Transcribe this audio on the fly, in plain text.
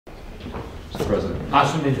Mr. President.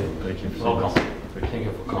 Nice to meet you. Thank you. Welcome. Thank you. Thank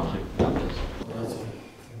you for coming. God bless.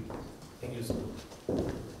 Thank you, sir.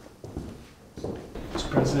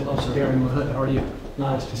 Mr. President, Hello, sir. Darren LaHood, how are you?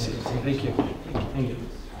 Nice to see you. Thank you. Thank you.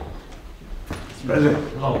 Mr. President,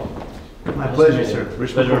 Hello. my Nice pleasure, to meet sir. you.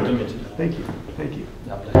 Wish Pleasure me to luck. meet you. Thank you. Thank you.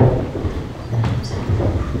 God bless you.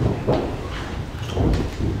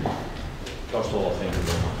 First of all, thank you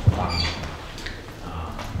very much for coming.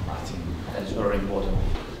 I think that's very important.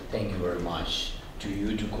 Thank you very much to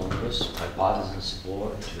you, to Congress, bipartisan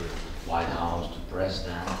support, to White House, to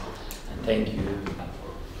President, and thank you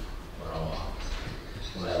for our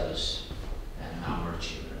brothers and our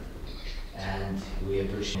children. And we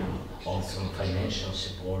appreciate also financial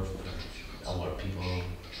support for our people,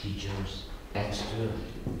 teachers, thanks to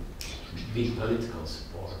big political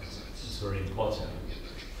support. It's very important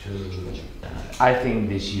to. I think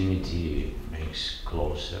this unity brings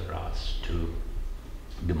closer us to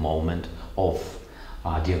the moment of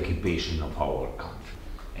the occupation of our country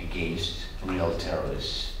against real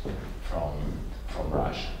terrorists from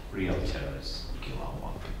Russia. Real terrorists kill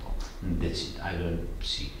our people. And that's it. I don't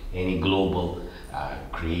see any global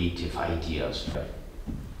creative ideas.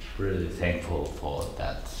 Really thankful for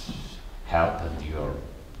that help and your.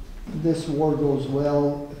 This war goes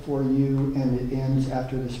well for you and it ends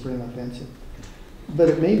after the spring offensive. But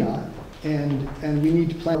it may not, and we need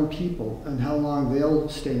to plan people and how long they'll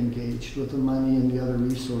stay engaged with the money and the other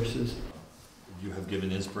resources. You have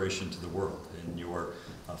given inspiration to the world in your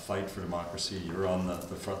fight for democracy. You're on the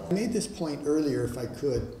front I line. made this point earlier, if I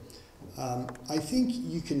could. I think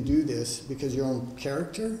you can do this because of your own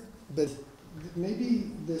character, but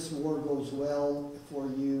maybe this war goes well for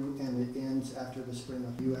you and it ends after the spring.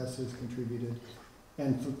 The U.S. has contributed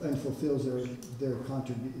and fulfills their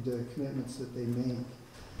commitments that they make.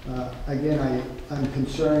 Again, I'm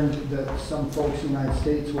concerned that some folks in the United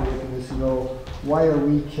States will look at this and go, why are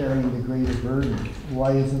we carrying the greater burden?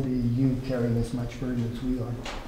 Why isn't the EU carrying as much burden as we are?